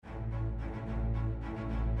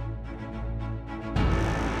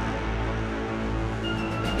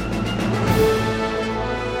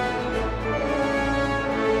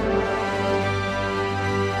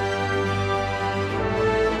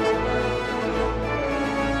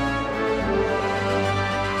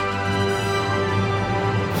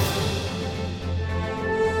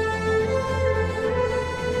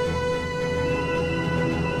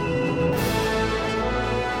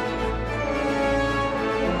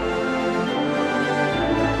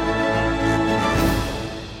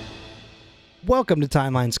Welcome to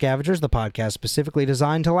Timeline Scavengers, the podcast specifically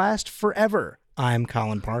designed to last forever. I'm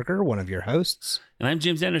Colin Parker, one of your hosts. And I'm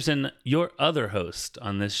James Anderson, your other host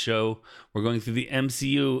on this show. We're going through the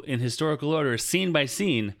MCU in historical order, scene by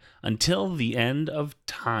scene, until the end of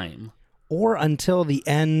time. Or until the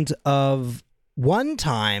end of one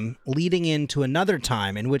time leading into another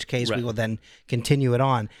time, in which case we will then continue it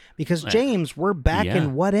on. Because, James, we're back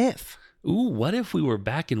in What If? Ooh, what if we were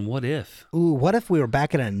back in What If? Ooh, what if we were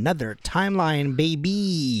back in another timeline,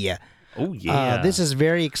 baby? Oh, yeah. This is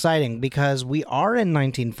very exciting because we are in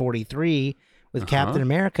 1943 with Captain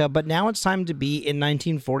America, but now it's time to be in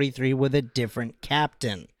 1943 with a different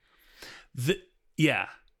captain. I've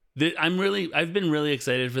been really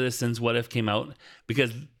excited for this since What If came out,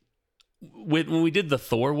 because when we did the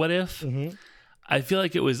Thor What If, I feel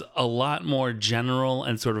like it was a lot more general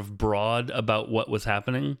and sort of broad about what was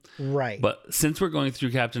happening. Right. But since we're going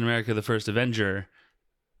through Captain America, the First Avenger,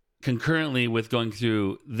 concurrently with going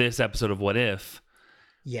through this episode of What If,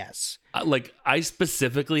 yes, I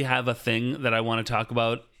specifically have a thing that I want to talk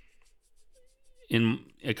about in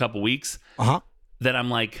a couple weeks that I'm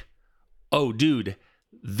like, oh, dude,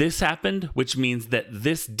 this happened, which means that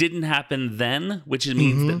this didn't happen then, which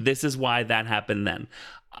means that this is why that happened then.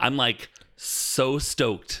 I'm like so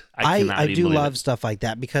stoked. I do love stuff like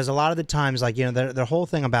that, because a lot of the times, like, you know, the whole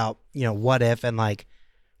thing about, you know, What If and like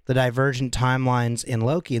the divergent timelines in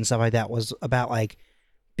Loki and stuff like that was about like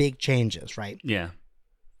big changes, right? Yeah.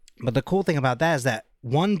 But the cool thing about that is that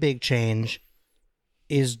one big change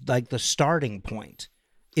is like the starting point.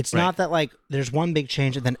 It's not that like there's one big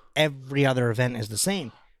change and then every other event is the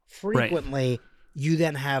same. Frequently, you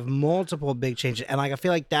then have multiple big changes, and like I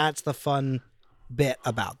feel like that's the fun bit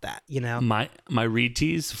about that, you know. My read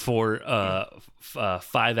tease for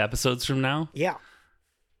 5 episodes from now. Yeah.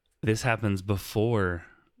 This happens before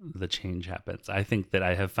the change happens. I think that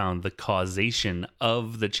I have found the causation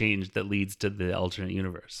of the change that leads to the alternate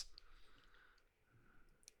universe.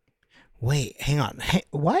 Wait, hang on. Hey,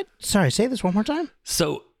 what? Sorry, say this one more time.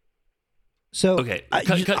 So okay, cut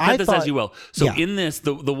this thought, as you will. So in this,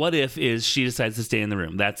 the what if is she decides to stay in the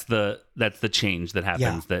room. That's the change that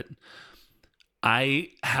happens. That I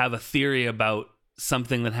have a theory about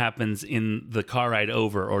something that happens in the car ride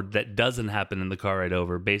over, or that doesn't happen in the car ride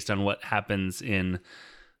over, based on what happens in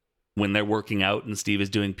when they're working out and Steve is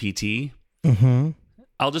doing PT.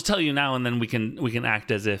 I'll just tell you now, and then we can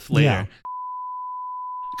act as if later. Yeah.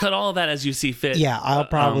 Cut all of that as you see fit. Yeah, I'll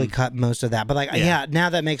probably cut most of that. But like, now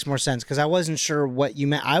that makes more sense, because I wasn't sure what you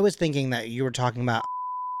meant. I was thinking that you were talking about.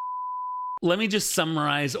 Let me just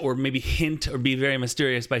summarize, or maybe hint, or be very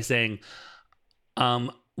mysterious by saying,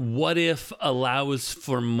 what if allows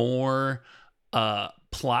for more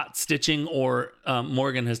plot stitching, or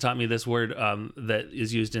Morgan has taught me this word that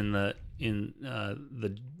is used in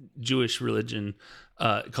the Jewish religion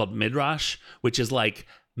called midrash, which is like,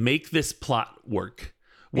 make this plot work.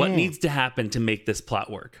 What needs to happen to make this plot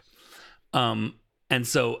work? And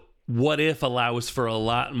so what if allows for a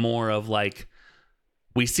lot more of like,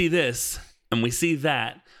 we see this and we see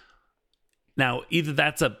that. Now, either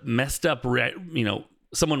that's a messed up,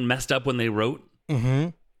 someone messed up when they wrote,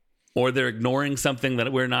 or they're ignoring something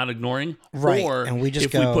that we're not ignoring. Right. Or and we just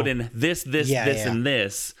if we put in this, and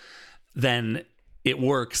this, then it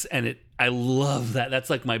works. And I love that. That's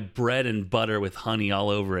like my bread and butter with honey all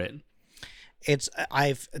over it.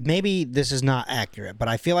 Maybe this is not accurate, but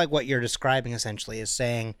I feel like what you're describing essentially is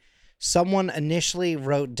saying someone initially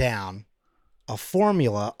wrote down a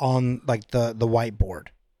formula on like the whiteboard,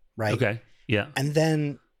 right? Okay. Yeah. And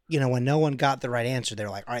then, you know, when no one got the right answer, they're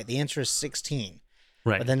like, all right, the answer is 16.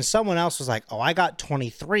 Right. But then someone else was like, oh, I got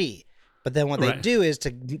 23. But then what they do is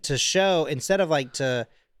to show, instead of like to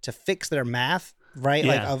fix their math, right?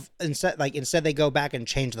 Yeah. Instead they go back and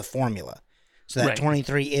change the formula. So that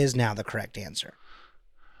 23 is now the correct answer.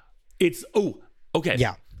 Okay.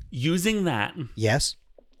 Yeah. Using that. Yes.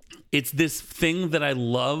 It's this thing that I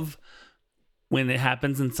love when it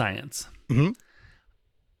happens in science.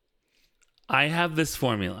 I have this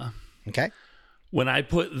formula. Okay. When I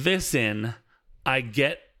put this in, I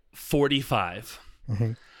get 45.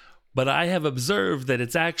 But I have observed that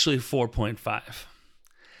it's actually 4.5.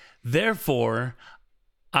 Therefore,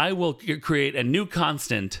 I will create a new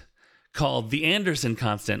constant called the Anderson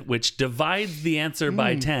constant, which divides the answer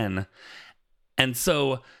by 10. And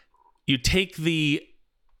so you take the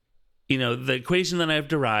equation that I've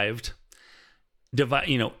derived,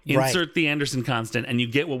 insert the Anderson constant, and you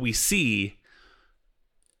get what we see.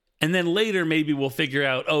 And then later, maybe we'll figure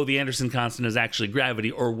out, oh, the Anderson constant is actually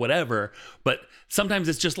gravity or whatever. But sometimes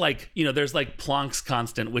it's just like, there's like Planck's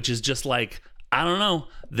constant, which is just like, I don't know,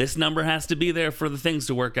 this number has to be there for the things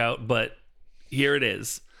to work out, but here it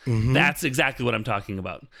is. Mm-hmm. That's exactly what I'm talking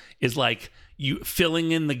about. Is like you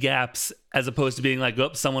filling in the gaps as opposed to being like,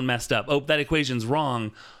 oh, someone messed up. Oh, that equation's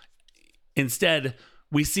wrong. Instead,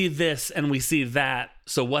 we see this and we see that.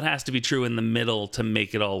 So what has to be true in the middle to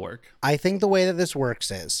make it all work? I think the way that this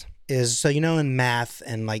works is so, you know, in math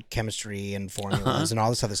and like chemistry and formulas and all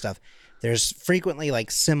this other stuff, there's frequently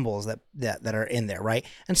like symbols that are in there, right?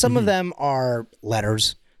 And some of them are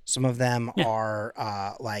letters. Some of them are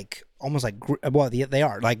like almost like, they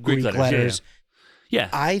are like Greek letters. Yeah.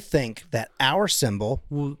 I think that our symbol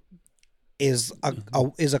is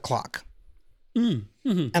a clock.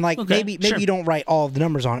 Mm-hmm. And like Okay, maybe sure. you don't write all of the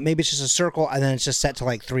numbers on it. Maybe it's just a circle and then it's just set to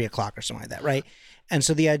like 3 o'clock or something like that, right? And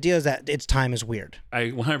so the idea is that its time is weird.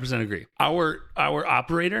 I 100% agree. Our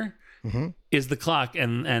operator is the clock,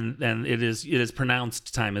 and it is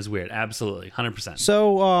pronounced time is weird. Absolutely, 100%.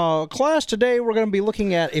 So class, today we're going to be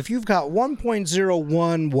looking at if you've got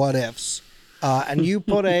 1.01 what ifs. And you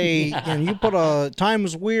put a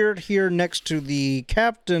times weird here next to the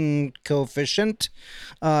captain coefficient.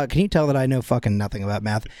 Can you tell that I know fucking nothing about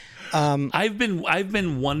math? I've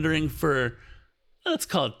been wondering for, let's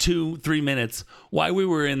call it 2-3 minutes, why we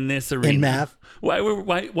were in this arena. In math? Why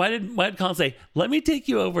did Colin say, let me take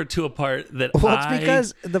you over to a part that Well, it's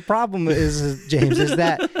because the problem is, James, is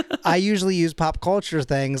that I usually use pop culture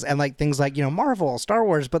things and like things like, you know, Marvel, Star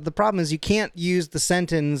Wars, but the problem is you can't use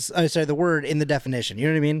the word in the definition. You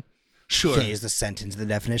know what I mean? Sure. You can't use the sentence in the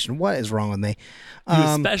definition. What is wrong with me? You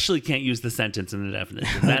especially can't use the sentence in the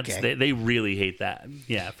definition. That's Okay. they really hate that.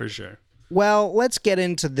 Yeah, for sure. Well, let's get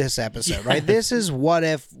into this episode, right? This is What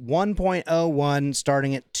If 1.01,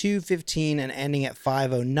 starting at 2:15 and ending at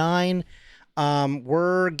 5:09.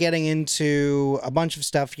 We're getting into a bunch of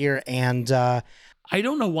stuff here, and I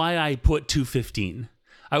don't know why I put 2:15.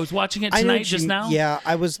 I was watching it tonight just now. Yeah,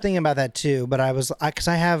 I was thinking about that too, but because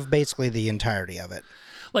I have basically the entirety of it.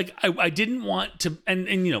 Like I didn't want to, and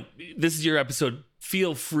you know, this is your episode.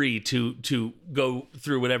 Feel free to go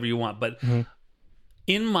through whatever you want, but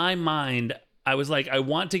in my mind, I was like, I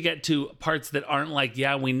want to get to parts that aren't like,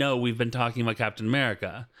 yeah, we know we've been talking about Captain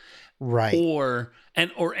America, Right.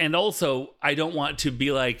 and also I don't want to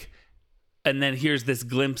be like, and then here's this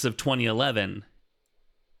glimpse of 2011,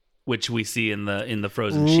 which we see in the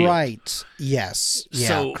Frozen Shield. Right. Yes. Yeah,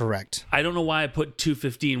 So- correct. I don't know why I put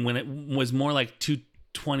 2:15 when it was more like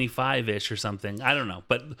 2:25-ish or something. I don't know,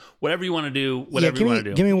 but whatever you want to do, whatever you want to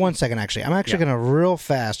do. Give me 1 second, actually. I'm actually going to real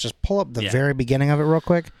fast just pull up the Yeah. very beginning of it real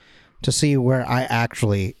quick to see where I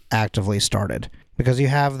actually actively started. Because you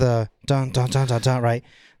have the dun, dun, dun, dun, dun, right?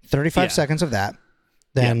 35 Yeah. seconds of that.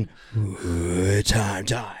 Then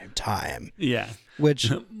time. Yeah.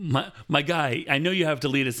 Which, My guy, I know you have to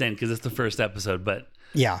lead us in because it's the first episode, but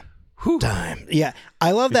yeah. whew, Time. Yeah.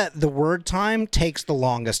 I love that the word time takes the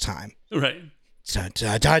longest time. right.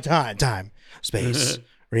 Time. Space.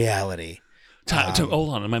 Reality. Hold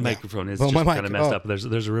on, my microphone is Well, just my kind of mic- messed oh. up. There's a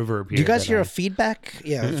reverb here. Do you guys that hear I- a feedback?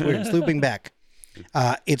 Yeah, it's weird. It's looping back.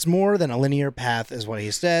 It's more than a linear path, is what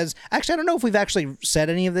he says. Actually, I don't know if we've actually said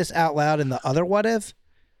any of this out loud in the other What If.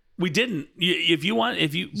 We didn't. If you want,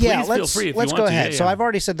 please Yeah, feel free. If let's you go want ahead. To. So Yeah. I've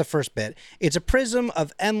already said the first bit. It's a prism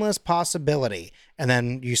of endless possibility, and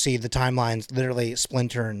then you see the timelines literally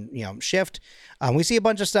splinter and shift. We see a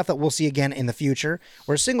bunch of stuff that we'll see again in the future,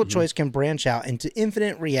 where a single choice can branch out into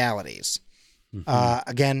infinite realities.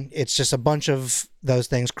 Again, it's just a bunch of those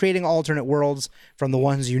things, creating alternate worlds from the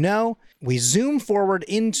ones you know. We zoom forward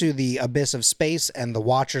into the abyss of space and the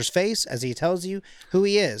Watcher's face as he tells you who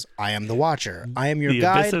he is. I am the Watcher. I am your The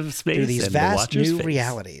guide abyss of space through these and the vast Watcher's new face.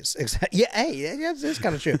 realities. Yeah, hey, it's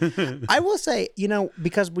kind of true. I will say,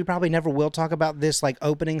 because we probably never will talk about this like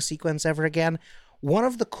opening sequence ever again, one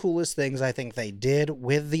of the coolest things I think they did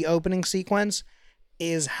with the opening sequence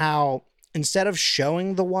is how instead of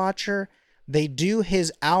showing the Watcher, they do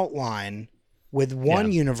his outline with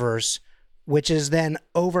one universe, which is then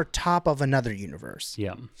over top of another universe.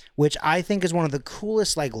 Yeah, Which I think is one of the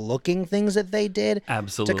coolest like looking things that they did.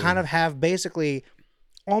 absolutely. To kind of have basically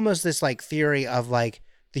almost this like theory of like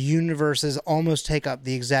the universes almost take up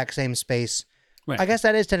the exact same space. Right. I guess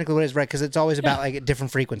that is technically what it is, right? Because it's always about like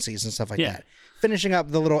different frequencies and stuff like Yeah. that. Finishing up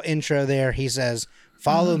the little intro there, he says,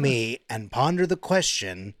 "Follow me and ponder the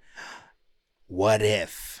question, what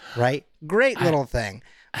if?" Right? Great little thing.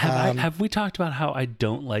 Have we talked about how I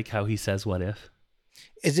don't like how he says "what if"?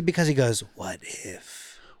 Is it because he goes, "What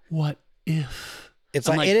if?" What if? It's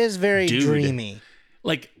I'm like it is very dude, dreamy.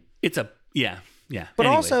 Like it's a yeah. But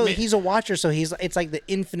Anyways, also he's a watcher, so it's like the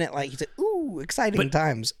infinite, like he's like, ooh, exciting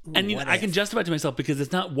times. Ooh, and what I if? can justify it to myself because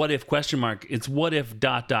it's not what if question mark. It's what if ...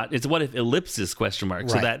 It's what if ellipsis question mark.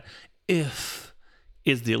 So Right. that if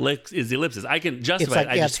is the ellipsis. I can justify It's like, it.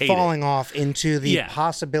 I yeah, just it's hate falling it. off into the Yeah.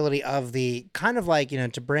 possibility of the kind of like,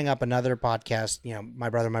 to bring up another podcast, my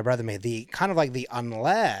brother made, the kind of like the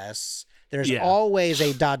unless there's Yeah. always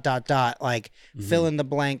a ... like fill in the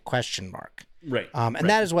blank question mark. Right. And right.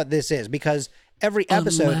 that is what this is, because every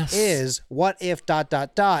episode Unless- is what if ...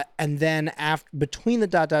 and then after between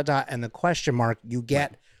the ... and the question mark, you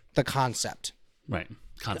get the concept. Right.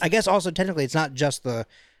 I guess also technically it's not just the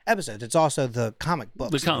episodes, it's also the comic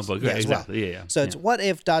books. The comic book, yeah, right, as well. exactly. Yeah. So it's what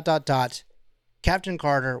if ... Captain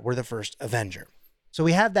Carter were the first Avenger. So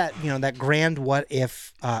we have that, that grand what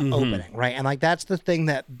if opening, right? And like that's the thing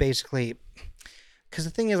that basically, because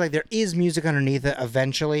the thing is like there is music underneath it.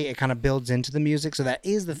 Eventually, it kind of builds into the music, so that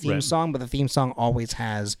is the theme Right. song. But the theme song always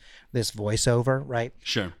has this voiceover, right?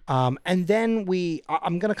 Sure. And then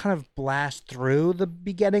I'm gonna kind of blast through the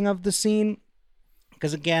beginning of the scene,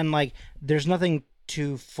 because again, like there's nothing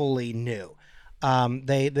too fully new.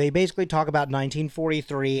 They basically talk about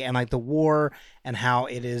 1943 and like the war and how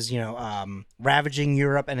it is, ravaging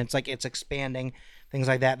Europe, and it's like it's expanding, things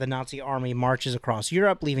like that. The Nazi army marches across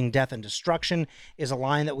Europe, leaving death and destruction is a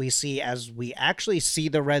line that we see as we actually see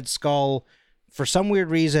the Red Skull for some weird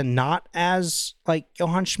reason, not as like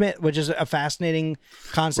Johann Schmidt, which is a fascinating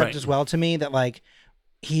concept Right. as well to me, that like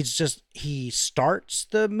he starts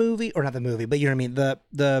the movie, or not the movie, but you know what I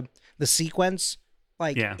mean, the sequence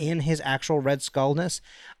like Yeah. in his actual Red Skullness.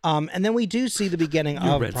 And then we do see the beginning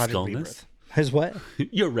Your of Red Project Skullness? Rebirth. His what?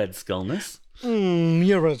 Your Red Skullness.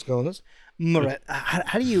 Your Red Skullness.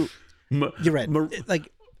 How do you? You're red.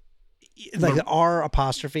 Like the R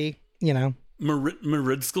apostrophe.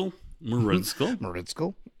 Maridskal. Maridskal.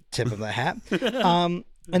 Maridskal. Tip of the hat.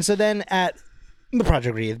 And so then at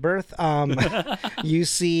Project Rebirth, you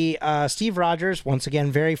see Steve Rogers, once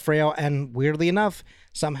again very frail and weirdly enough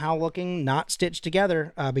somehow looking not stitched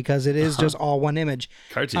together, because it is just all one image.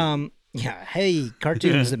 Cartoon. Yeah, hey,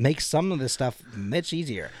 cartoons, it makes some of this stuff much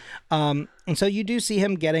easier. And so you do see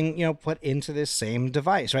him getting, put into this same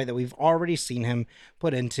device, right, that we've already seen him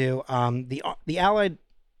put into. The Allied,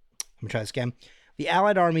 let me try this again. The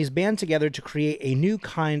Allied armies band together to create a new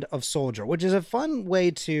kind of soldier, which is a fun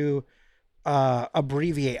way to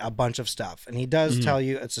abbreviate a bunch of stuff. And he does tell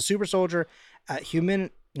you it's a super soldier at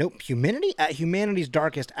humanity's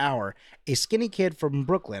darkest hour. A skinny kid from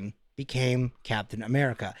Brooklyn became Captain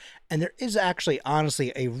America. And there is actually,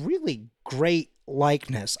 honestly, a really great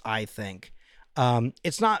likeness, I think.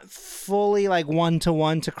 It's not fully like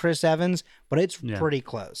one-to-one to Chris Evans, but it's pretty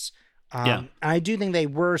close. And I do think they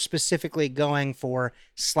were specifically going for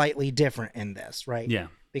slightly different in this, right? Yeah.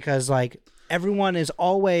 Because like everyone is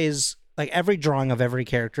always like, every drawing of every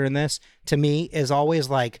character in this to me is always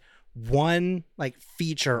like one like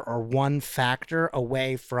feature or one factor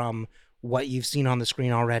away from what you've seen on the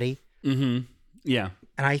screen already. Mm-hmm. Yeah.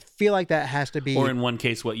 And I feel like that has to be, Or in one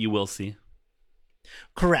case, what you will see.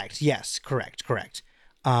 correct. Yes, correct.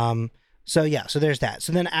 So there's that.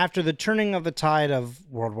 So then after the turning of the tide of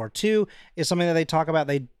World War II is something that they talk about.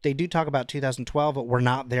 They do talk about 2012, but we're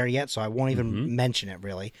not there yet, so I won't even mention it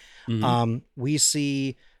really. We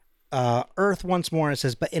see Earth once more, and it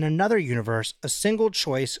says, but in another universe, a single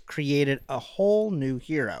choice created a whole new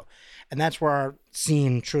hero. And that's where our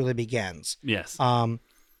scene truly begins. Yes.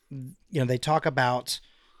 They talk about,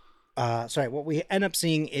 what we end up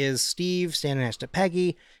seeing is Steve standing next to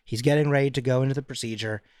Peggy. He's getting ready to go into the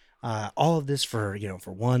procedure. All of this for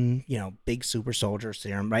one, big super soldier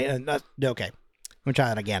serum, right? And that's, okay, let me try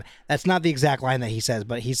that again. That's not the exact line that he says,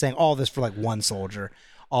 but he's saying all this for like one soldier,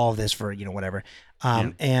 all of this for, whatever.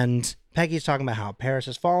 And Peggy's talking about how Paris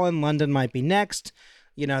has fallen, London might be next.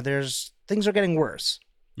 Things are getting worse.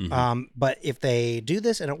 But if they do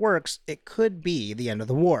this and it works, it could be the end of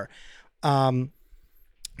the war.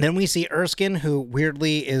 Then we see Erskine, who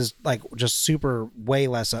weirdly is like just super way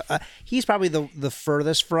less. He's probably the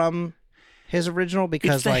furthest from his original,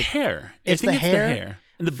 because it's the like hair. It's the hair.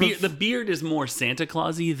 And the beard is more Santa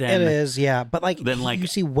Clausy than it is, yeah. But like, like you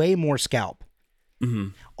see way more scalp.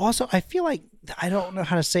 Also, I feel like, I don't know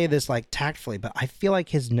how to say this like tactfully, but I feel like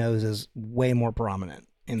his nose is way more prominent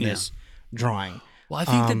in this drawing. Well, I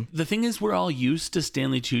think that the thing is, we're all used to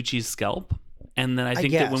Stanley Tucci's scalp, and then I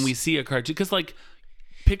think that when we see a cartoon, because like,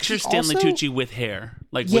 picture Stanley Tucci with hair,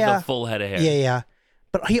 like with a full head of hair. Yeah.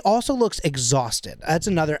 But he also looks exhausted. That's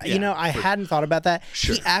another, I hadn't thought about that.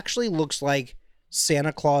 Sure. He actually looks like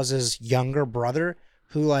Santa Claus's younger brother,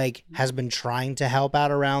 who like has been trying to help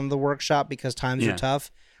out around the workshop because times are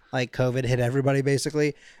tough. Like COVID hit everybody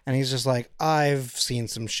basically. And he's just like, I've seen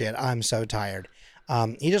some shit. I'm so tired.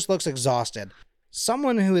 He just looks exhausted.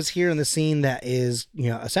 Someone who is here in the scene that is,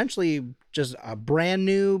 essentially just a brand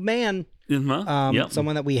new man. Yep.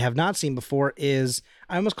 Someone that we have not seen before is,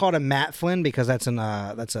 I almost called him Matt Flynn because that's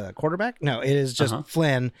a quarterback. No, it is just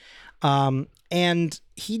Flynn. And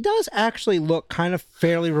he does actually look kind of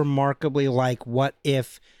fairly remarkably like what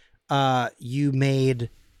if you made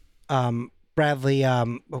Bradley,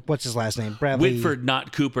 what's his last name? Bradley Whitford,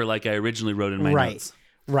 not Cooper, like I originally wrote in my notes.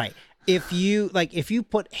 Right. If you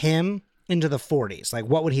put him into the 40s, like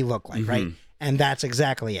what would he look like, right? And that's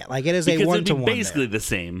exactly it. Like it is Because a one it'd to be one. basically the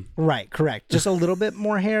same. Right, correct. Just a little bit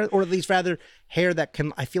more hair, or at least rather hair that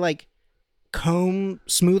can, I feel like, comb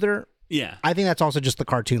smoother. Yeah. I think that's also just the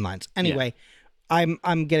cartoon lines. Anyway,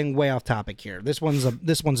 I'm getting way off topic here. This one's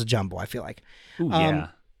a jumble, I feel like. Ooh, yeah.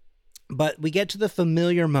 But we get to the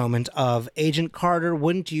familiar moment of Agent Carter,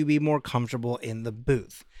 wouldn't you be more comfortable in the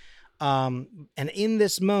booth? And in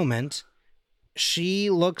this moment,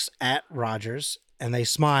 she looks at Rogers and they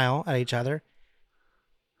smile at each other.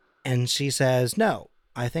 And she says, no,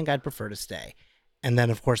 I think I'd prefer to stay. And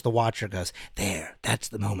then, of course, the Watcher goes, there, that's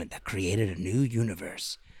the moment that created a new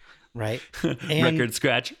universe. Right? And record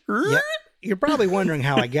scratch. yeah, you're probably wondering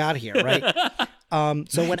how I got here, right? So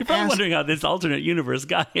when You're probably wondering how this alternate universe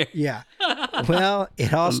got here. Yeah. Well,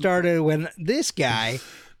 it all started when this guy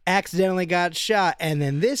accidentally got shot, and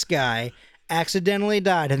then this guy accidentally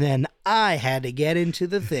died, and then I had to get into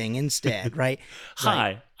the thing instead, right?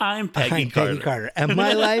 Hi, I'm Peggy Carter. And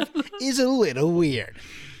my life is a little weird,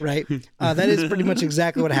 right? That is pretty much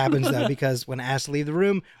exactly what happens, though, because when asked to leave the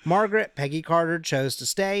room, Margaret, Peggy Carter, chose to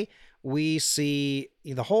stay. We see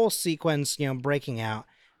the whole sequence, breaking out.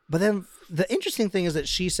 But then the interesting thing is that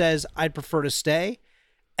she says, I'd prefer to stay.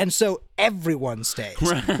 And so everyone stays,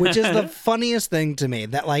 which is the funniest thing to me,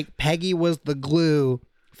 that like Peggy was the glue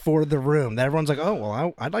for the room. That everyone's like, oh,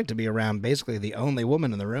 well, I'd like to be around basically the only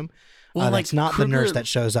woman in the room. Well, that's not Kruger, the nurse that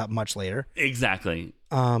shows up much later. Exactly.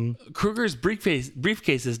 Kruger's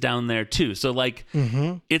briefcase is down there too. So like,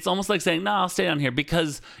 it's almost like saying, no, I'll stay down here,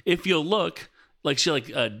 because if you'll look, like she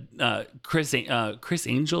Chris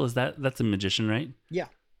Angel, that's a magician, right? Yeah.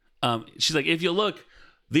 She's like, if you look,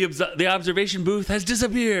 the observation booth has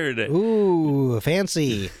disappeared. Ooh,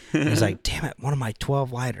 fancy. He's like, damn it, one of my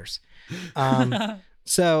 12 lighters.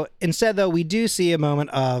 So instead, though, we do see a moment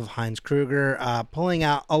of Heinz Kruger pulling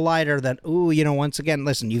out a lighter that, once again,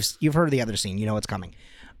 listen, you've heard the other scene, you know what's coming.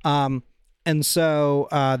 And so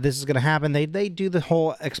this is going to happen. They do the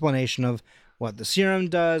whole explanation of what the serum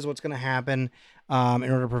does, what's going to happen. In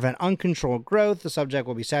order to prevent uncontrolled growth, the subject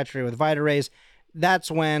will be saturated with Vita rays.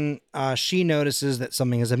 That's when she notices that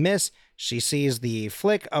something is amiss. She sees the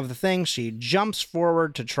flick of the thing. She jumps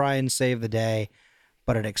forward to try and save the day,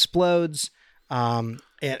 but it explodes.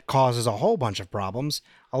 It causes a whole bunch of problems,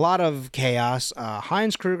 a lot of chaos.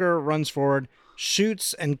 Heinz Kruger runs forward,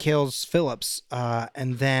 shoots and kills Phillips.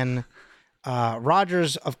 And then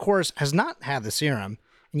Rogers, of course, has not had the serum.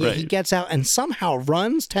 And yet he gets out and somehow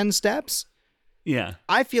runs 10 steps. Yeah.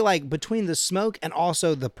 I feel like between the smoke and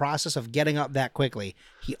also the process of getting up that quickly,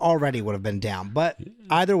 he already would have been down. But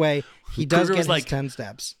either way, he does get his 10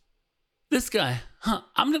 steps. This guy,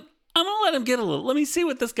 I'm gonna let him get a little. Let me see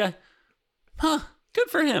what this guy. Good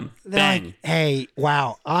for him. Bang. Like, hey,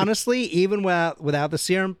 wow. Honestly, even without the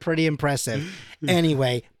serum, pretty impressive.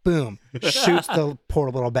 Anyway, boom. Shoots the poor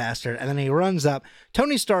little bastard. And then he runs up.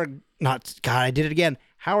 Tony Stark, I did it again.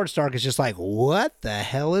 Howard Stark is just like, what the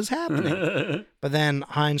hell is happening? But then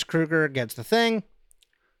Heinz Kruger gets the thing.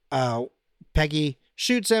 Peggy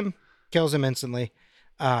shoots him, kills him instantly.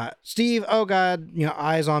 Steve, oh God,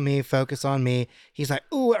 eyes on me, focus on me. He's like,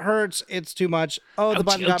 ooh, it hurts. It's too much. Oh, the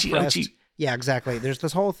button got pressed. Ouchie. Yeah, exactly. There's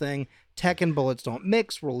this whole thing. Tech and bullets don't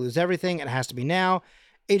mix. We'll lose everything. It has to be now.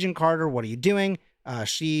 Agent Carter, what are you doing?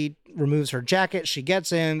 She removes her jacket. She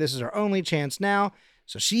gets in. This is her only chance now.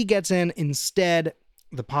 So she gets in. Instead,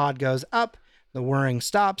 the pod goes up. The whirring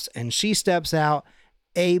stops, and she steps out.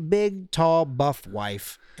 A big, tall, buff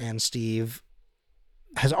wife. And Steve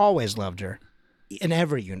has always loved her in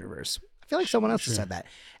every universe. I feel like someone else has said that.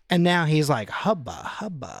 And now he's like,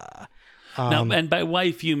 hubba. Now, and by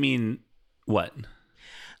wife, you mean what?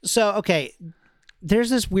 So, okay, there's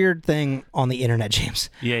this weird thing on the internet, James.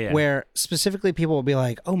 Yeah. Where specifically people will be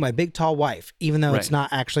like, oh, my big, tall wife, even though it's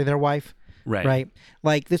not actually their wife. Right.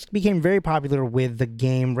 Like, this became very popular with the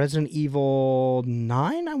game Resident Evil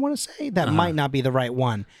 9, I want to say. That might not be the right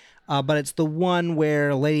one. But it's the one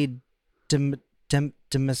where Lady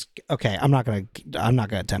okay, I'm not gonna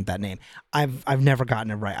attempt that name. I've never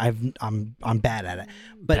gotten it right. I'm bad at it.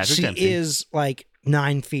 But Patrick she Dempsey is like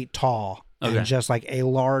 9 feet tall and just like a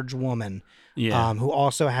large woman. Yeah. Who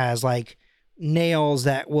also has like nails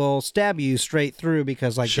that will stab you straight through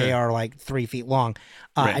because like Sure. they are like 3 feet long.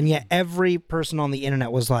 Right. And yet every person on the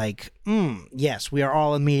internet was like, yes, we are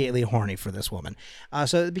all immediately horny for this woman.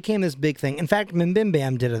 So it became this big thing. In fact, Mim Bim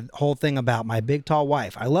Bam did a whole thing about my big tall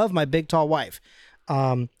wife. I love my big tall wife.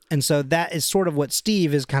 And so that is sort of what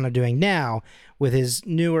Steve is kind of doing now with his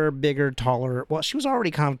newer, bigger, taller. Well, she was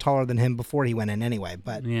already kind of taller than him before he went in anyway,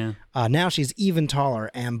 but Yeah. now she's even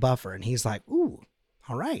taller and buffer. And he's like, ooh,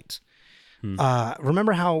 all right.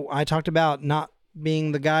 Remember how I talked about not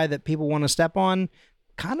being the guy that people want to step on?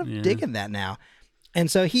 Kind of digging that now. And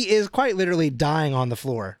so he is quite literally dying on the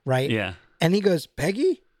floor, right? Yeah. And he goes,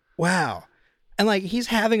 Peggy? Wow. And like he's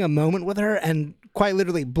having a moment with her and quite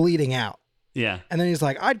literally bleeding out. Yeah. And then he's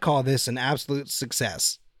like, I'd call this an absolute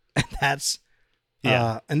success. And that's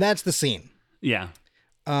Yeah. and that's the scene. Yeah.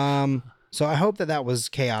 So I hope that was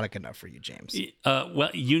chaotic enough for you, James. Well,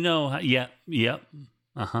 you know, yep.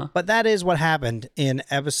 But that is what happened in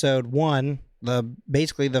episode 1,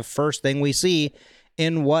 basically the first thing we see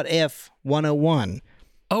in What If 101.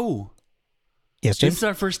 Oh, Yes, this James? is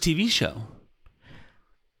our first TV show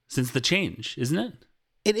since the change, isn't it?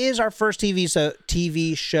 It is our first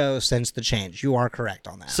TV show since the change. You are correct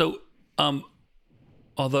on that. So,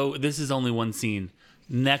 although this is only one scene,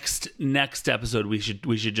 next episode we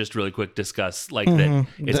should just really quick discuss like that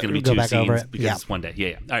it's going to be Go two back over scenes it. because Yeah. it's one day.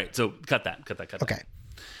 Yeah. All right. So cut that. Okay.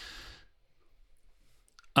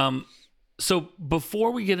 So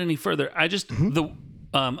before we get any further, I just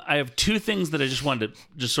I have two things that I just wanted to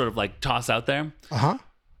just sort of like toss out there. Uh-huh.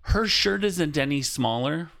 Her shirt isn't any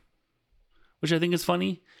smaller, which I think is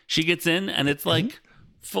funny. She gets in and it's like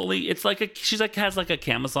fully, it's like she's like has like a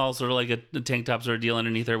camisole, sort of like a tank top sort of deal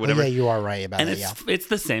underneath her, whatever. Yeah, you are right about And that, it's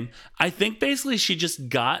the same. I think basically she just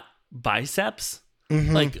got biceps,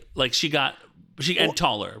 like she and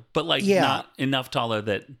taller, but like Yeah. not enough taller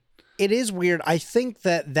that. It is weird. I think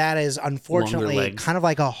that is unfortunately legs. kind of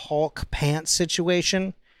like a Hulk pants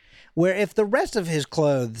situation where if the rest of his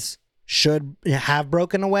clothes should have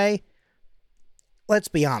broken away, let's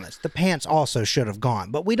be honest, the pants also should have gone.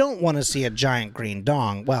 But we don't want to see a giant green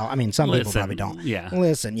dong. Well, I mean, some people probably don't. Yeah.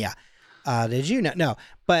 Listen, yeah. Did you know? No.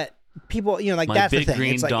 But people, like My that's big the thing.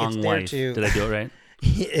 green It's like dong it's there wife. to... Did I do it right?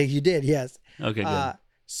 You did, yes. Okay, good.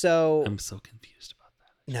 So I'm so confused about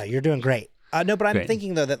that. no, you're doing great. No, but I'm Great.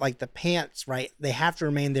 thinking though that like the pants, right? They have to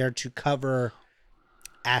remain there to cover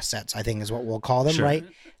assets. I think is what we'll call them, Sure. right?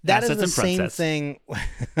 That is Assets the and front same sets. thing.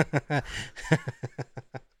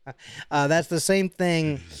 That's the same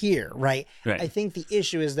thing here, right? Right. I think the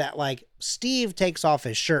issue is that like Steve takes off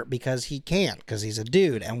his shirt because he can, because he's a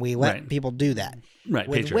dude, and we let Right. people do that. Right,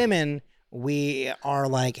 With patriarchy. women, we are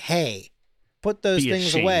like, hey, put those Be things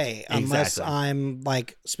ashamed. away unless Exactly. I'm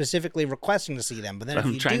like specifically requesting to see them. But then if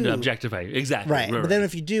I'm you trying do, to objectify you. Exactly. right. But then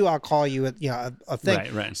if you do, I'll call you a thing.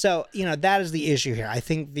 Right, right. So that is the issue here. I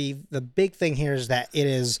think the big thing here is that it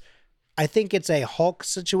is. I think it's a Hulk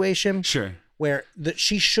situation Sure. where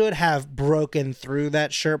she should have broken through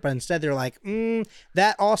that shirt, but instead they're like,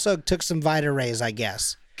 that also took some Vita Rays, I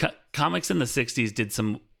guess. Comics in the 60s did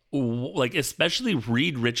some, like, especially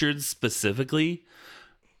Reed Richards specifically,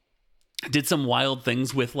 did some wild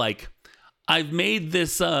things with, like, I've made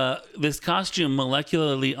this this costume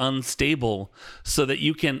molecularly unstable so that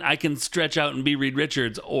I can stretch out and be Reed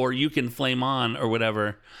Richards, or you can flame on or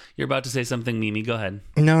whatever. You're about to say something, Mimi. Go ahead.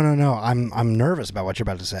 No. I'm nervous about what you're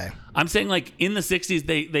about to say. I'm saying, like, in the 60s,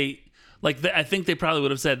 I think they probably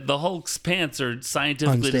would have said the Hulk's pants are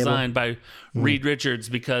scientifically Unstable. designed by Reed Richards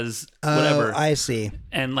because whatever. Oh, I see.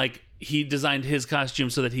 And like he designed his costume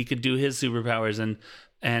so that he could do his superpowers,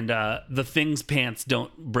 and the Thing's pants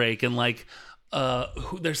don't break, and like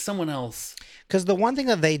there's someone else. Because the one thing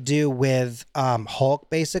that they do with Hulk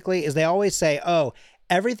basically is they always say, oh,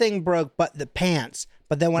 everything broke but the pants.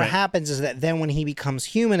 But then what Right. happens is that then when he becomes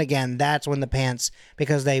human again, that's when the pants,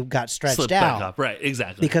 because they got stretched Slipped out. back up. Right,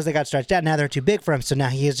 exactly. Because they got stretched out, now they're too big for him. So now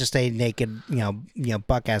he is just a naked,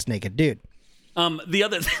 buck-ass naked dude.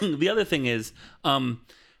 The other thing is,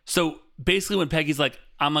 so basically when Peggy's like,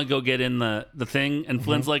 I'm gonna go get in the thing, and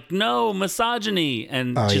Flynn's like, no, misogyny,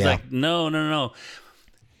 and she's yeah. like, no.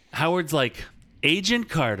 Howard's like, Agent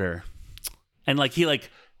Carter, and like he like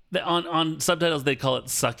on subtitles they call it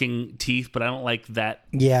sucking teeth, but I don't like that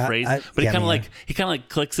Yeah, phrase. I- But yeah, he kind of like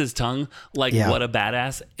clicks his tongue like Yeah. what a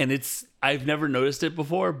badass, and I've never noticed it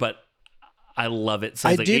before, but I love it. So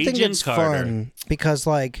I it's like, do think Agent it's Carter. fun because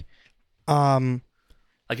Like I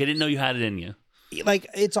didn't know you had it in you.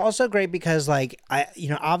 it's also great because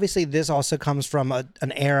obviously this also comes from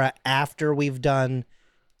an era after we've done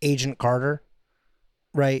Agent Carter,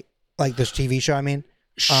 right? Like this TV show, I mean.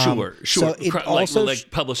 Sure. So it also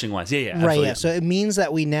like publishing wise. Yeah. right. Absolutely. Yeah. So it means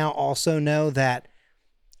that we now also know that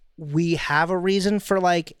we have a reason for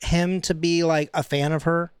like him to be like a fan of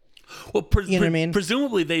her. Well, You know what I mean?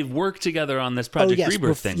 Presumably they've worked together on this Project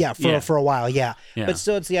Rebirth thing. Yeah, for a while, yeah. Yeah. But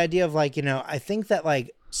still, it's the idea of like, I think that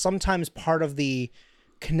like sometimes part of the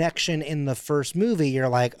connection in the first movie, you're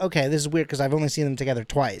like, okay, this is weird because I've only seen them together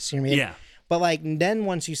twice. You know what I mean? Yeah. But like then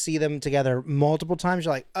once you see them together multiple times,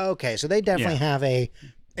 you're like, okay, so they definitely have a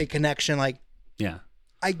connection. Like, Yeah.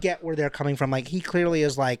 I get where they're coming from. Like he clearly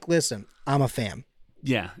is like, listen, I'm a fan.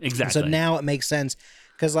 Yeah, exactly. So now it makes sense.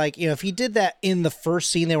 Because, like, if he did that in the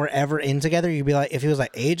first scene they were ever in together, you'd be like, if he was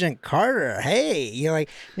like, Agent Carter, hey, you're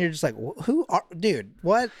just like, who are, dude,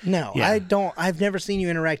 what? No, Yeah. I've never seen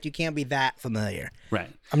you interact. You can't be that familiar. Right.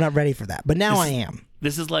 I'm not ready for that. But now I am.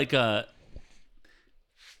 This is like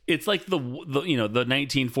it's like the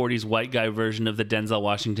 1940s white guy version of the Denzel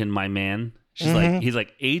Washington My Man. He's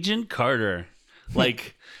like Agent Carter.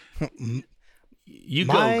 Like you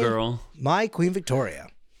go, girl. My Queen Victoria.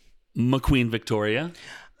 McQueen Victoria.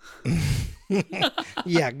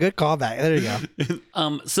 Yeah, good callback. There you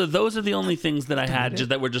go. So those are the only things that I had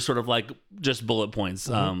that were just sort of like just bullet points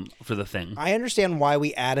for the thing. I understand why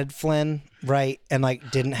we added Flynn, right? And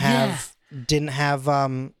like didn't have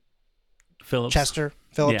Phillips. Chester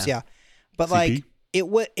Phillips, yeah. But CP? like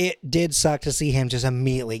it did suck to see him just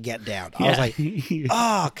immediately get down. I was like,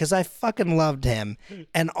 because I fucking loved him.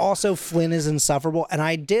 And also Flynn is insufferable. And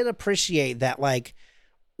I did appreciate that, like,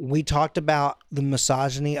 we talked about the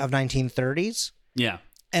misogyny of 1930s. Yeah.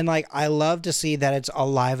 And like, I love to see that it's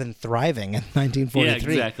alive and thriving in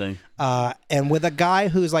 1943. Yeah, exactly. And with a guy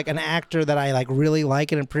who's like an actor that I like really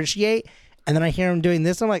like and appreciate, and then I hear him doing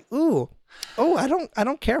this, I'm like, ooh, oh, I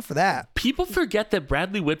don't care for that. People forget that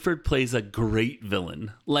Bradley Whitford plays a great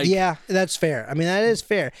villain. Like, yeah, that's fair. I mean, that is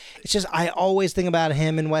fair. It's just I always think about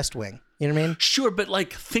him in West Wing. You know what I mean? Sure, but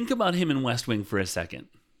like, think about him in West Wing for a second.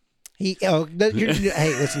 Hey,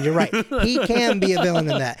 listen, you're right. He can be a villain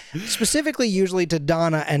in that. Specifically, usually to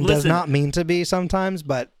Donna, and does not mean to be sometimes,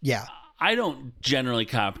 but yeah. I don't generally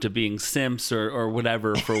cop to being simps or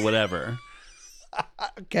whatever for whatever.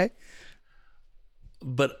 Okay.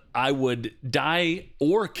 But I would die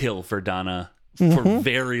or kill for Donna for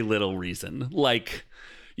very little reason. Like,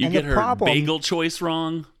 you And get the her bagel choice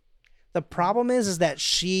wrong. The problem is that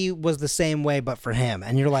she was the same way, but for him.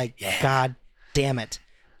 And you're like, God damn it.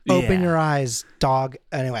 Open your eyes, dog.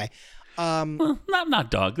 Anyway. Well, not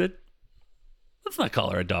dog. Let's not call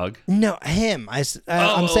her a dog. No, him. I'm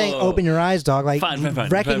saying open your eyes, dog. Like, fine,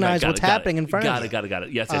 recognize what's happening in front of you. Got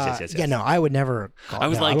it. Yes. Yeah, no, I would never call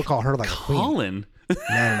her. I would call her like a queen. Colin.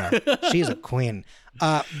 No. She's a queen.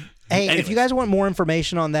 Hey, Anyways. If you guys want more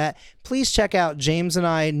information on that, please check out James and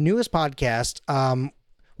I newest podcast,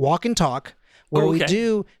 Walk and Talk, where we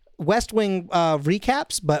do West Wing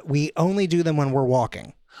recaps, but we only do them when we're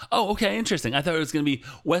walking. Oh, okay, interesting. I thought it was going to be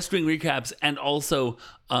West Wing recaps and also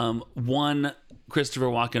one Christopher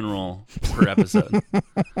Walken role per episode.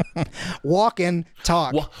 Walk and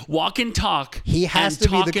Talk. Walk and talk. He has to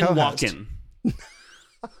be the co-host. Walken.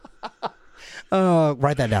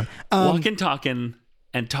 Write that down. Walk and talking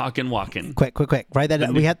and talk and walking. Quick. Write that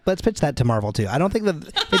down. Let's pitch that to Marvel too. I don't think that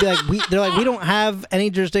they'd be like they're like we don't have any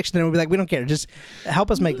jurisdiction, and we'll be like we don't care. Just help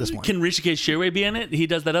us make this one. Can Rishikesh Shirway be in it? He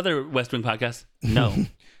does that other West Wing podcast. No.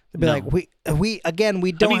 They'd be like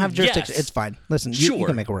we don't have jurisdiction. Yes. It's fine. Listen, you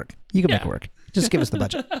can make it work. You can make it work. Just give us the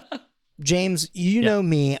budget. James, you know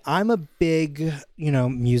me. I'm a big,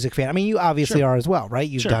 music fan. I mean, you obviously are as well, right?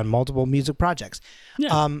 You've done multiple music projects.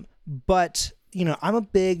 Yeah. But I'm a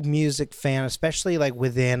big music fan, especially like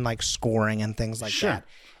within like scoring and things like that.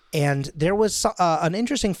 And there was an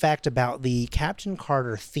interesting fact about the Captain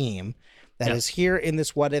Carter theme that is here in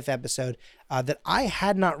this What If episode that I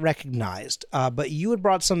had not recognized. But you had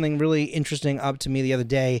brought something really interesting up to me the other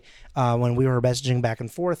day when we were messaging back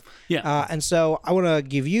and forth. Yeah. And so I want to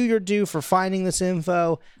give you your due for finding this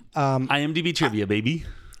info. IMDb trivia, baby.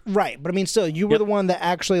 Right. But I mean, still, you were the one that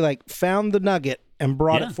actually like found the nugget and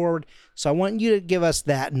brought it forward. So I want you to give us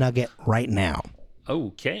that nugget right now.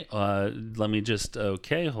 Okay. Let me just, hold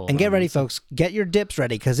on. And get ready, folks. Get your dips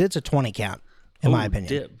ready because it's a 20 count, in my opinion.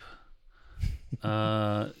 Dip.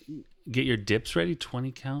 Get your dips ready.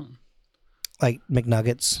 20 count. Like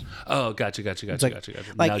McNuggets. Oh, gotcha. Like Nuggets.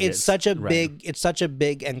 it's such a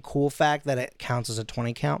big and cool fact that it counts as a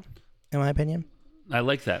 20 count, in my opinion. I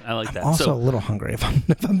like that. I'm also a little hungry if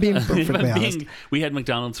I'm being perfectly honest. We had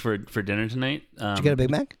McDonald's for dinner tonight. Did you get a Big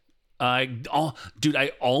Mac? Dude,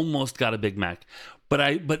 I almost got a Big Mac, but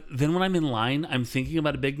then when I'm in line, I'm thinking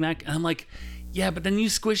about a Big Mac, and I'm like, yeah, but then you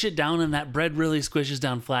squish it down and that bread really squishes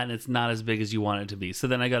down flat and it's not as big as you want it to be. So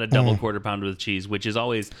then I got a double quarter pounder with cheese, which is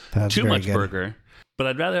always too much burger. But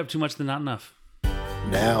I'd rather have too much than not enough.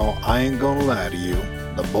 Now, I ain't gonna lie to you.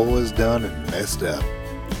 The boys done and messed up.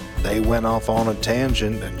 They went off on a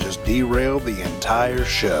tangent and just derailed the entire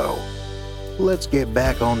show. Let's get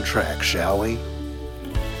back on track, shall we?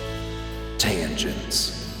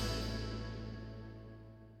 Tangents.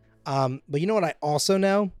 But you know what I also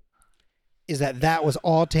know? Is that was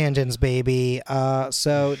all tangents, baby.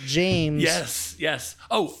 So James. Yes.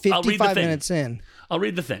 Oh, 55 I'll read the thing. minutes in. I'll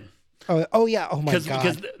read the thing. Oh yeah. Oh my god.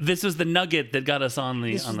 Because this was the nugget that got us on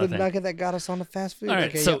the this on is the the thing. nugget that got us on the fast food. All right.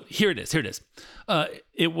 Okay, So here it is.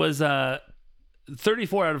 It was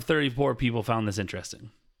 34 out of 34 people found this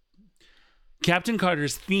interesting. Captain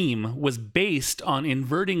Carter's theme was based on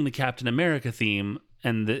inverting the Captain America theme,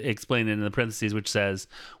 and explained it in the parentheses, which says,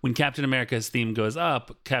 when Captain America's theme goes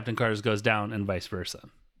up, Captain Carter's goes down, and vice versa.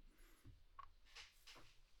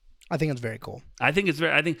 I think it's very cool. I think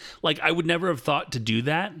I would never have thought to do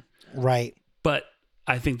that. Right. But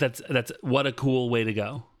I think that's what a cool way to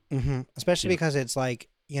go. Mm-hmm. Especially because it's like,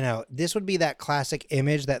 this would be that classic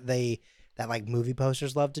image that like movie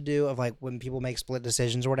posters love to do of like when people make split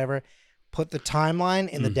decisions or whatever. Put the timeline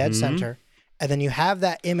in the dead center, and then you have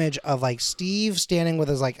that image of like Steve standing with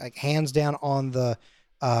his like hands down on the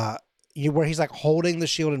where he's like holding the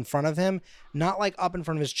shield in front of him, not like up in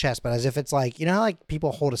front of his chest, but as if it's like, how like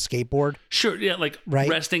people hold a skateboard? Sure, yeah, like right?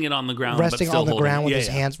 resting it on the ground, resting but still on the ground with his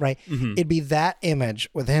hands, right? Mm-hmm. It'd be that image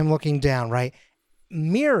with him looking down, right?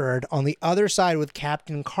 Mirrored on the other side with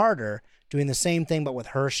Captain Carter doing the same thing, but with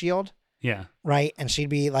her shield. Yeah. Right. And she'd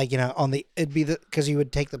be like, it'd be because you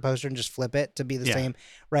would take the poster and just flip it to be the same.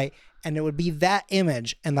 Right. And it would be that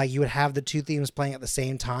image. And like you would have the two themes playing at the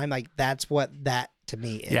same time. Like that's what that to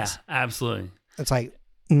me is. Yeah, absolutely. It's like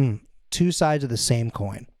two sides of the same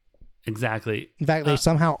coin. Exactly. In fact, they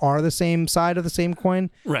somehow are the same side of the same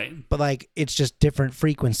coin. Right. But like it's just different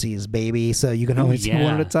frequencies, baby. So you can only see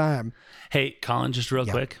one at a time. Hey, Colin, just real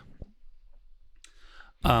quick.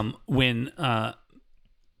 When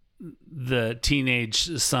the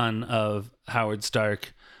teenage son of Howard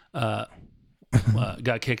Stark got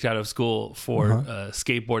kicked out of school for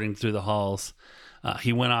skateboarding through the halls,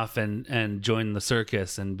 he went off and joined the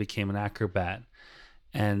circus and became an acrobat.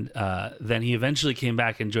 And then he eventually came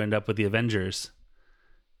back and joined up with the Avengers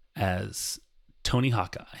as Tony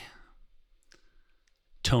Hawkeye.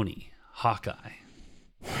 Tony Hawkeye.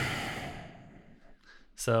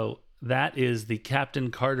 So that is the Captain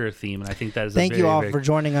Carter theme, and I think that is Thank you all for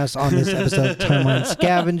joining us on this episode of Timeline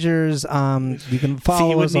Scavengers. You can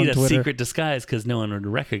follow us on Twitter. He would need a secret disguise because no one would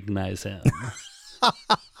recognize him.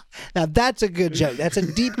 Now that's a good joke. That's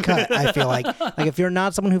a deep cut, I feel like. Like if you're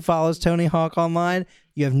not someone who follows Tony Hawk online,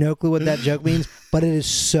 you have no clue what that joke means, but it is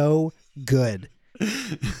so good.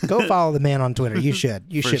 Go follow the man on Twitter. You should.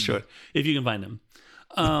 You should. For sure. If you can find him.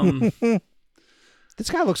 This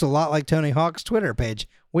guy looks a lot like Tony Hawk's Twitter page.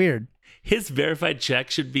 Weird. His verified check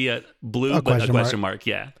should be a question mark.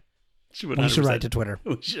 Yeah. We should write to Twitter.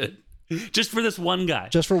 We should. Just for this one guy.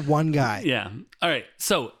 Just for one guy. Yeah. All right.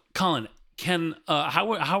 So, Colin,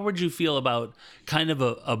 how would you feel about kind of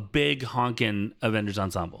a big honkin' Avengers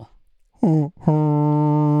ensemble? Bring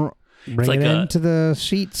like it into the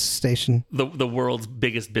Sheets station. The world's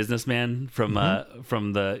biggest businessman from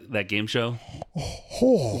that game show.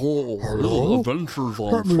 Hello. Adventures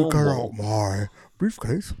Let me get out my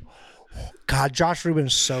briefcase. God, Josh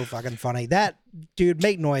Rubin's so fucking funny. That dude,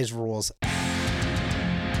 make noise rules.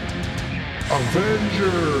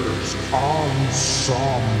 Avengers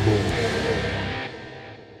Ensemble.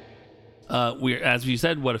 As you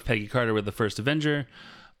said, what if Peggy Carter were the first Avenger?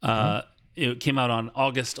 It came out on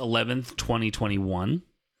August 11th, 2021.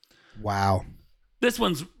 Wow. This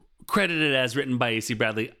one's credited as written by AC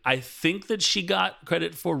Bradley. I think that she got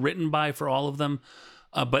credit for written by for all of them,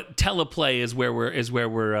 but teleplay is where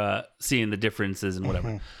we're seeing the differences and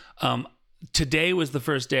whatever. Today was the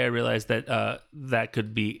first day I realized that that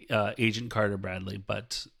could be Agent Carter Bradley,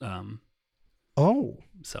 but so.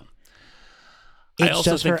 It's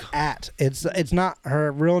just her It's not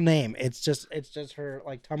her real name. It's just her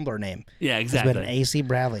like Tumblr name. Yeah, exactly. It's been AC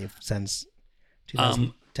Bradley since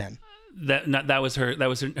 2010. That was her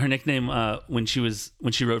nickname when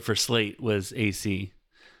she wrote for Slate was AC.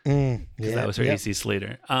 That was her AC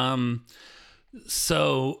Slater. But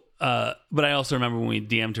I also remember when we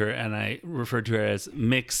DM'd her and I referred to her as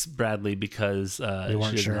Mix Bradley because she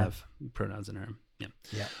didn't have pronouns in her. Yeah.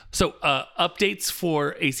 So updates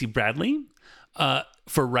for AC Bradley.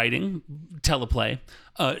 For writing teleplay,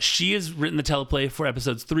 She has written the teleplay for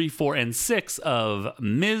episodes 3, 4, and 6 of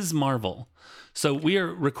Ms. Marvel. So we are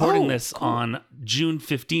recording this on June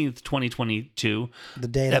 15th, 2022. The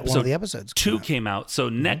day that one of the episodes 2 came out. So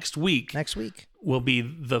next week will be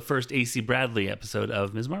the first AC Bradley episode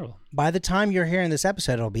of Ms. Marvel. By the time you're hearing this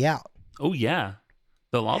episode, it'll be out. Oh, yeah.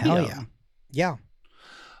 They'll all Hell be out. Yeah.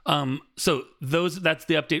 So that's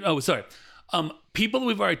the update. Oh, sorry. People that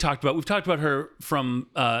we've already talked about. We've talked about her from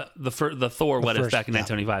the Thor What If back in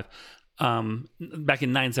 975. Back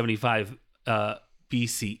in 975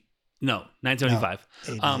 BC. No, 975.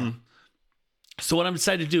 So what I'm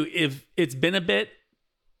decided to do, if it's been a bit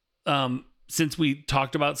since we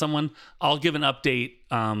talked about someone, I'll give an update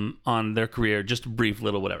on their career, just a brief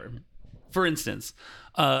little whatever. For instance,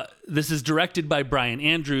 this is directed by Brian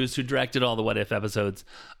Andrews, who directed all the What If episodes.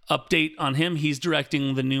 Update on him: he's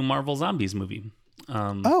directing the new Marvel Zombies movie.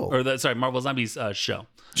 Marvel Zombies show.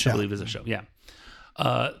 I believe is a show. Yeah.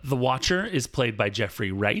 The Watcher is played by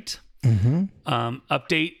Jeffrey Wright.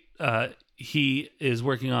 Update: he is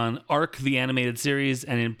working on Ark, the animated series,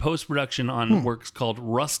 and in post-production on works called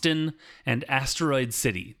Rustin and Asteroid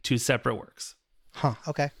City, 2 separate works.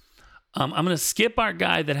 Okay. I'm going to skip our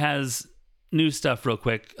guy that has new stuff real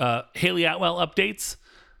quick. Haley Atwell updates.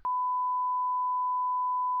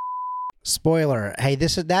 Spoiler. Hey,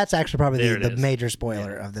 that's actually probably the major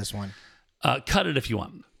spoiler of this one. Cut it if you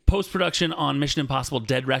want. Post-production on Mission Impossible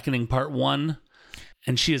Dead Reckoning Part 1.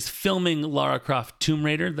 And she is filming Lara Croft Tomb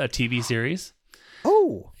Raider, the TV series.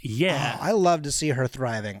 Oh. Yeah. I love to see her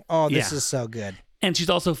thriving. Oh, this is so good. And she's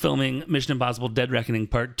also filming Mission Impossible Dead Reckoning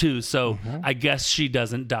Part 2. So I guess she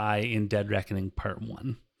doesn't die in Dead Reckoning Part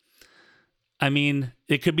 1. I mean,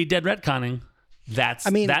 it could be dead retconning. That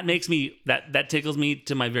tickles me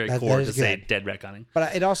to my very core to say dead retconning.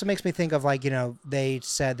 But it also makes me think of, like, they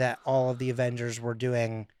said that all of the Avengers were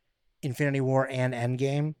doing Infinity War and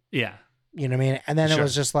Endgame. Yeah. You know what I mean? And then it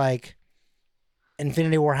was just like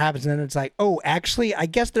Infinity War happens, and then it's like, oh, actually, I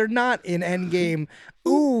guess they're not in Endgame.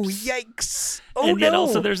 Ooh, yikes! Oh, and yet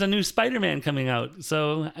also there's a new Spider-Man coming out,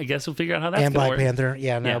 so I guess we'll figure out how that's going to work. And Black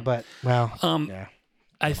Panther, but well,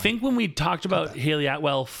 I think when we talked about Haley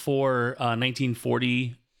Atwell for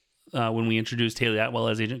 1940, when we introduced Haley Atwell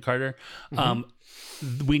as Agent Carter,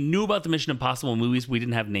 we knew about the Mission Impossible movies. We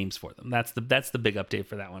didn't have names for them. That's the big update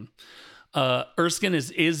for that one. Erskine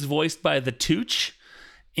is voiced by the Tooch,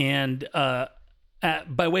 and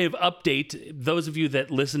by way of update, those of you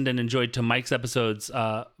that listened and enjoyed to Mike's episodes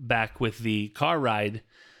back with the car ride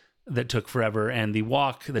that took forever and the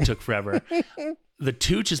walk that took forever, the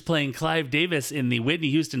Tooch is playing Clive Davis in the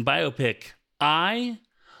Whitney Houston biopic I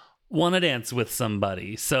Want to Dance with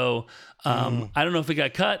Somebody. So I don't know if it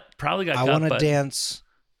got cut. Probably got cut. I want to dance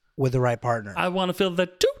with the right partner. I want to feel the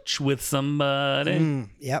Tooch with somebody.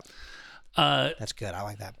 Yep. That's good. I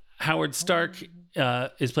like that. Howard Stark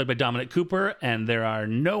is played by Dominic Cooper, and there are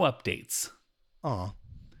no updates. Oh,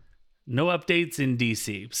 no updates in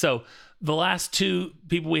DC. So the last 2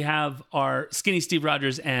 people we have are Skinny Steve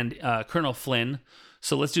Rogers and Colonel Flynn.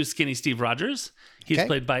 So let's do Skinny Steve Rogers. He's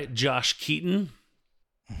played by Josh Keaton.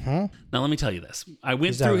 Now let me tell you this. I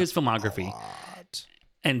went through his filmography,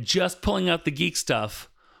 and just pulling out the geek stuff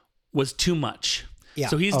was too much. Yeah.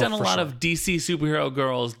 So he's done a lot of DC superhero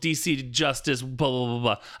girls, DC Justice, blah, blah, blah,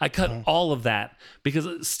 blah. I cut all of that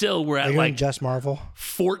because still we're at like just Marvel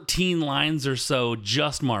 14 lines or so,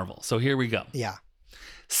 just Marvel. So here we go. Yeah.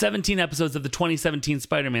 17 episodes of the 2017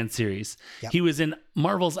 Spider-Man series. Yep. He was in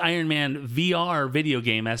Marvel's Iron Man VR video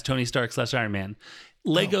game as Tony Stark / Iron Man.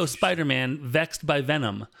 Lego Spider-Man Vexed by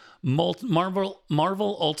Venom. Marvel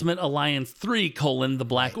Ultimate Alliance 3: The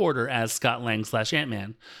Black Order as Scott Lang /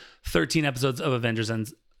 Ant-Man. 13 episodes of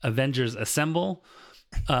Avengers Assemble.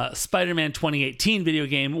 Spider-Man 2018 video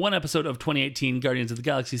game. 1 episode of 2018 Guardians of the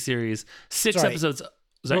Galaxy series. 6 episodes.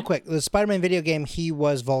 Real quick, the Spider-Man video game, he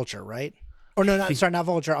was Vulture, right? Or no, not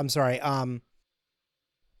Vulture. I'm sorry.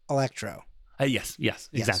 Electro. Yes,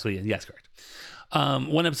 exactly. Yes, correct.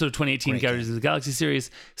 1 episode of 2018 Guardians of the Galaxy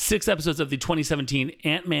series. 6 episodes of the 2017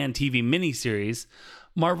 Ant-Man TV miniseries.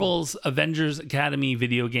 Marvel's Avengers Academy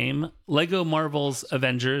video game, Lego Marvel's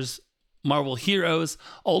Avengers, Marvel Heroes,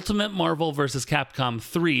 Ultimate Marvel vs. Capcom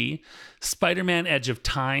 3, Spider-Man Edge of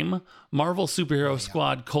Time, Marvel Superhero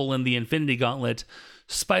Squad: The Infinity Gauntlet,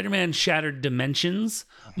 Spider-Man Shattered Dimensions,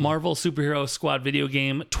 Marvel Superhero Squad video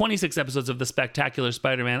game, 26 episodes of The Spectacular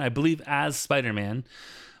Spider-Man, I believe as Spider-Man,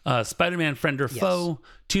 Spider-Man Friend or Foe,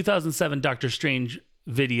 2007 Doctor Strange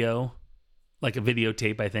video, like a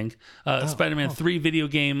videotape, I think. Spider-Man 3 video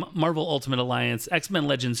game, Marvel Ultimate Alliance, X-Men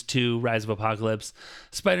Legends 2, Rise of Apocalypse,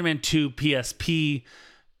 Spider-Man 2 PSP,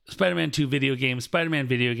 Spider-Man 2 video game, Spider-Man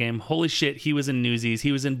video game. Holy shit, he was in Newsies.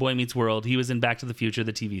 He was in Boy Meets World. He was in Back to the Future,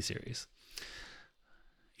 the TV series.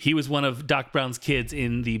 He was one of Doc Brown's kids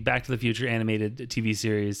in the Back to the Future animated TV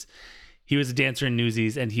series. He was a dancer in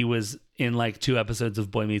Newsies, and he was in like 2 episodes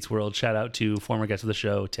of Boy Meets World. Shout out to former guest of the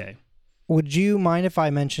show, Tay. Would you mind if I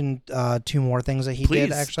mentioned 2 more things that he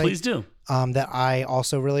did, actually? Please do. That I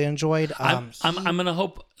also really enjoyed. I'm going to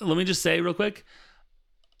hope... Let me just say real quick.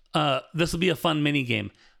 This will be a fun mini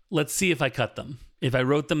game. Let's see if I cut them. If I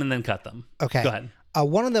wrote them and then cut them. Okay. Go ahead.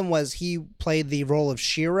 One of them was he played the role of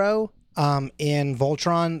Shiro in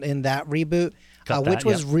Voltron in that reboot, which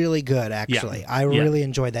was really good, actually. Yeah. I really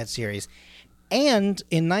enjoyed that series. And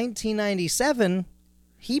in 1997,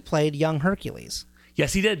 he played young Hercules.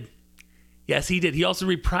 Yes, he did. He also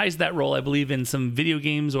reprised that role, I believe, in some video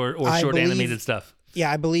games or short animated stuff.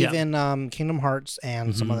 Yeah, I believe in Kingdom Hearts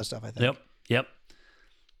and some other stuff, I think. Yep.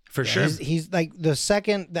 For sure. He's like the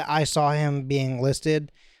second that I saw him being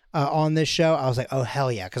listed on this show, I was like, oh,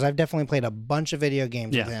 hell yeah. Because I've definitely played a bunch of video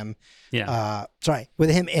games with him. Yeah. With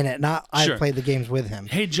him in it. Not Sure. I played the games with him.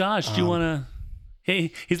 Hey, Josh, do you want to...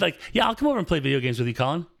 Hey, he's like, yeah, I'll come over and play video games with you,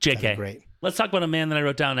 Colin. JK. Great. Let's talk about a man that I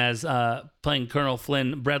wrote down as playing Colonel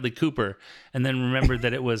Flynn, Bradley Cooper, and then remembered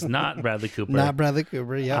that it was not Bradley Cooper. Not Bradley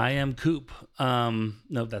Cooper, yeah. I am Coop. No,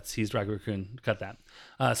 he's Rocky Raccoon. Cut that.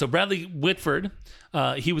 So Bradley Whitford,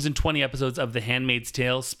 he was in 20 episodes of The Handmaid's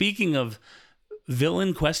Tale. Speaking of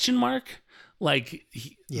villain ? Like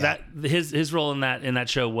his role in that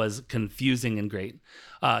show was confusing and great.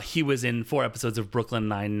 He was in 4 episodes of Brooklyn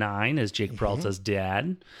Nine-Nine as Jake Peralta's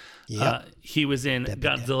dad. Yep. He was in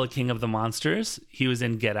Godzilla King of the Monsters. He was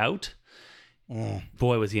in Get Out.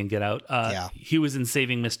 Boy, was he in Get Out. He was in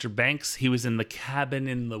Saving Mr. Banks. He was in The Cabin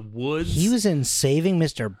in the Woods. He was in Saving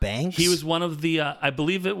Mr. Banks? He was one of the, I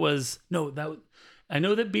believe it was, I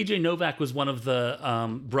know that BJ Novak was one of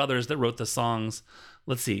the brothers that wrote the songs.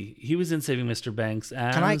 Let's see. He was in Saving Mr. Banks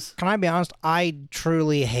as... Can I be honest? I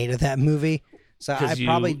truly hated that movie. So I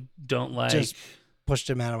probably don't like... just pushed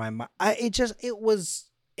him out of my mind.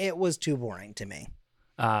 It was too boring to me.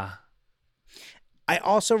 I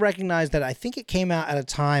also recognize that I think it came out at a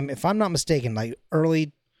time, if I'm not mistaken, like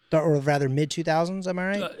early or rather mid 2000s. Am I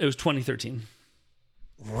right? It was 2013.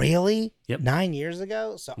 Really? Yep. 9 years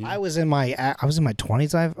ago. So I was in my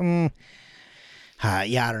 20s. I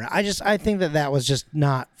don't know. I think that was just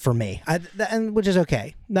not for me. And which is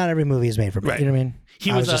okay. Not every movie is made for me. Right. You know what I mean? He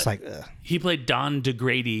I was just like, ugh. He played Don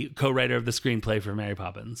DeGrady, co-writer of the screenplay for Mary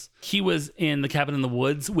Poppins. He was in The Cabin in the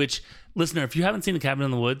Woods, which, listener, if you haven't seen The Cabin in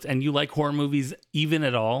the Woods and you like horror movies even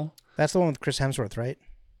at all... That's the one with Chris Hemsworth, right?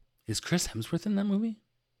 Is Chris Hemsworth in that movie?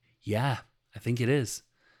 Yeah, I think it is.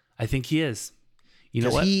 I think he is. You know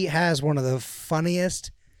what? He has one of the funniest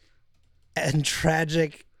and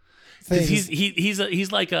tragic things.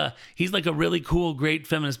 He's like a really cool, great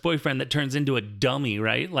feminist boyfriend that turns into a dummy,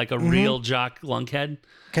 right? Like a real jock lunkhead.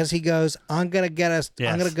 Because he goes, I'm gonna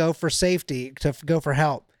go for safety, to go for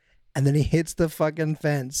help, and then he hits the fucking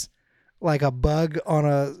fence like a bug on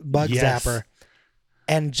a bug zapper,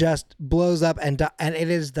 and just blows up. And it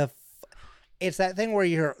is it's that thing where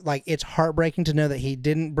you're like, it's heartbreaking to know that he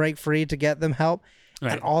didn't break free to get them help.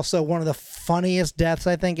 Right. And also one of the funniest deaths,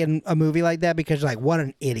 I think, in a movie like that, because you're like, what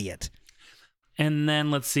an idiot. And then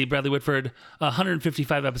let's see, Bradley Whitford,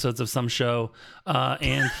 155 episodes of some show,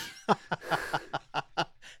 and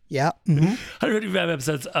yeah, 155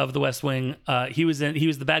 episodes of The West Wing. He was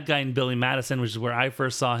the bad guy in Billy Madison, which is where I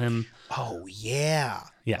first saw him. Oh yeah.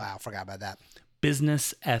 Wow, I forgot about that.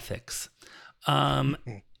 Business Ethics.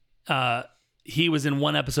 He was in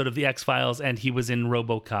 1 episode of The X-Files, and he was in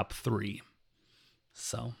RoboCop 3.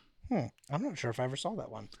 So, I'm not sure if I ever saw that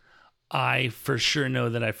one. I for sure know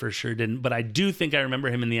that I for sure didn't, but I do think I remember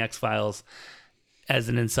him in The X-Files as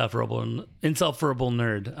an insufferable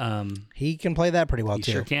nerd. He can play that pretty well too.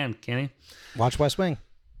 He sure can he? Watch West Wing.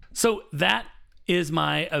 So that is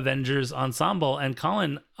my Avengers ensemble. And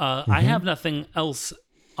Colin, I have nothing else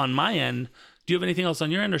on my end. Do you have anything else on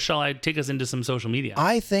your end, or shall I take us into some social media?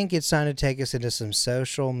 I think it's time to take us into some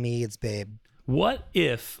social medias, babe. What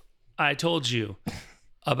if I told you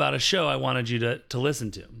about a show I wanted you to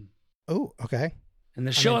listen to? Oh, okay. And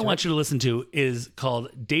the show I want you to listen to is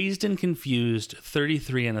called Dazed and Confused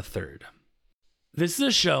 33 1/3. This is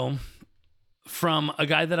a show from a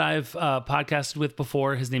guy that I've podcasted with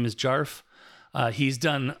before. His name is Jarf. He's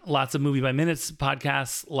done lots of Movie by Minutes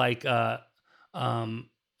podcasts, like Joe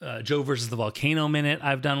versus the Volcano Minute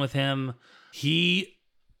I've done with him. He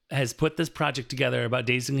has put this project together about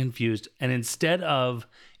Dazed and Confused, and instead of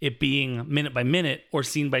it being minute by minute or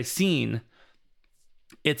scene by scene,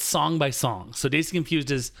 it's song by song. So Dazed and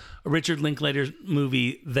Confused is a Richard Linklater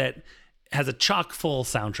movie that has a chock full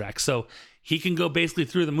soundtrack. So he can go basically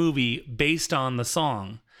through the movie based on the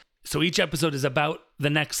song. So each episode is about the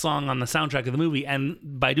next song on the soundtrack of the movie. And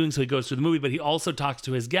by doing so, he goes through the movie, but he also talks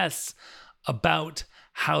to his guests about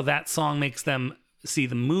how that song makes them see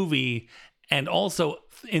the movie, and also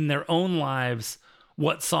in their own lives,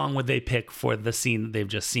 what song would they pick for the scene that they've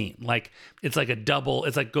just seen? Like, it's like a double,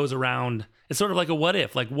 it's like goes around. It's sort of like a what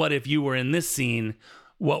if, like, what if you were in this scene,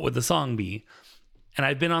 what would the song be? And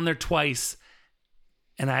I've been on there twice,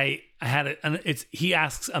 and I had it, and he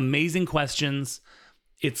asks amazing questions.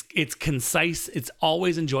 It's concise. It's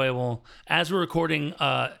always enjoyable. As we're recording,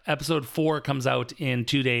 episode 4 comes out in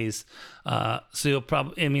 2 days. So you'll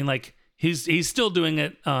probably, I mean, like, he's still doing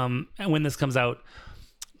it when this comes out.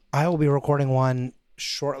 I will be recording one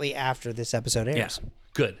shortly after this episode airs. Yeah,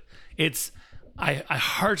 good. I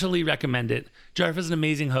heartily recommend it. Jarf is an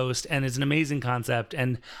amazing host, and it's an amazing concept,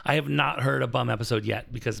 and I have not heard a bum episode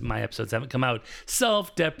yet because my episodes haven't come out.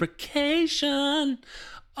 Self-deprecation.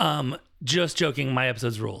 Just joking, my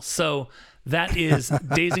episodes rule. So that is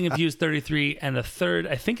Dazed and Confused 33, and the third,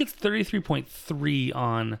 I think it's 33.3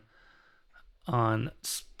 on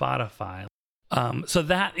Spotify. So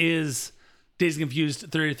that is Dazed and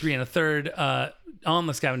Confused 33 and a third on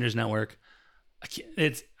the Scavengers Network.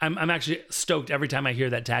 I'm actually stoked every time I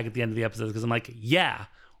hear that tag at the end of the episode, because I'm like, yeah,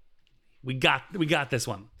 we got this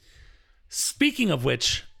one. Speaking of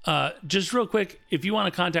which, just real quick, if you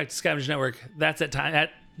want to contact Scavengers Network, that's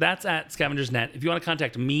at Scavengers Net. If you want to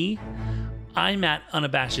contact me, I'm at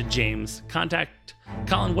Unabashed James. Contact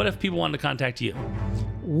Colin. What if people wanted to contact you?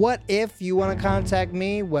 What if you want to contact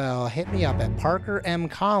me? Well, hit me up at Parker M.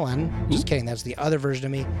 Colin. Just kidding. That's the other version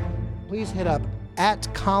of me. Please hit up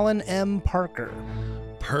at Colin M. Parker.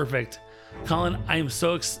 Perfect. Colin, I am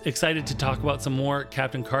so excited to talk about some more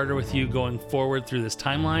Captain Carter with you going forward through this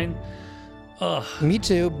timeline. Ugh. Me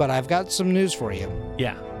too, but I've got some news for you.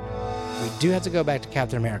 Yeah. We do have to go back to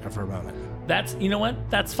Captain America for a moment. You know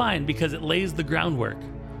what? That's fine, because it lays the groundwork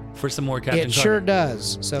for some more Captain Carter. It sure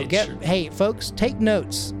does. So hey, folks, take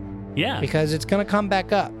notes. Yeah. Because it's going to come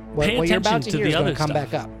back up. What you're about to hear is going to come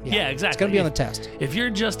back up. Yeah, exactly. It's going to be on the test. If you're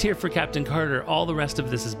just here for Captain Carter, all the rest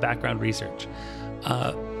of this is background research.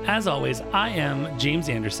 As always, I am James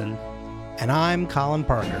Anderson. And I'm Colin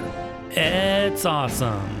Parker. It's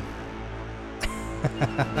awesome.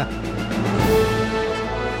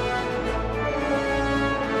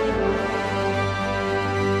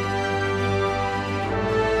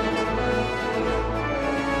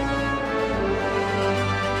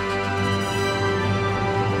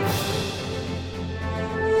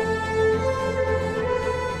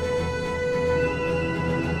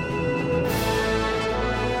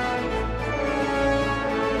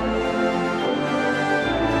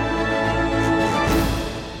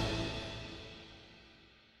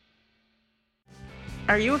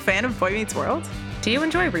 Are you a fan of Boy Meets World? Do you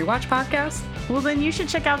enjoy rewatch podcasts? Well, then you should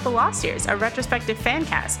check out The Lost Years, a retrospective fan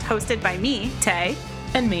cast hosted by me, Tay.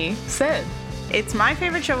 And me, Sid. It's my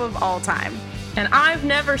favorite show of all time. And I've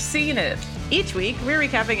never seen it. Each week, we're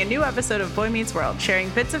recapping a new episode of Boy Meets World, sharing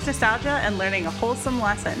bits of nostalgia and learning a wholesome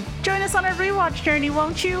lesson. Join us on our rewatch journey,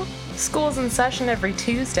 won't you? School's in session every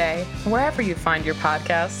Tuesday, wherever you find your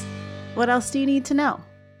podcasts. What else do you need to know?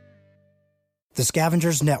 The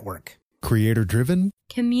Scavengers Network. Creator-driven.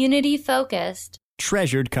 Community-focused.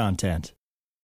 Treasured content.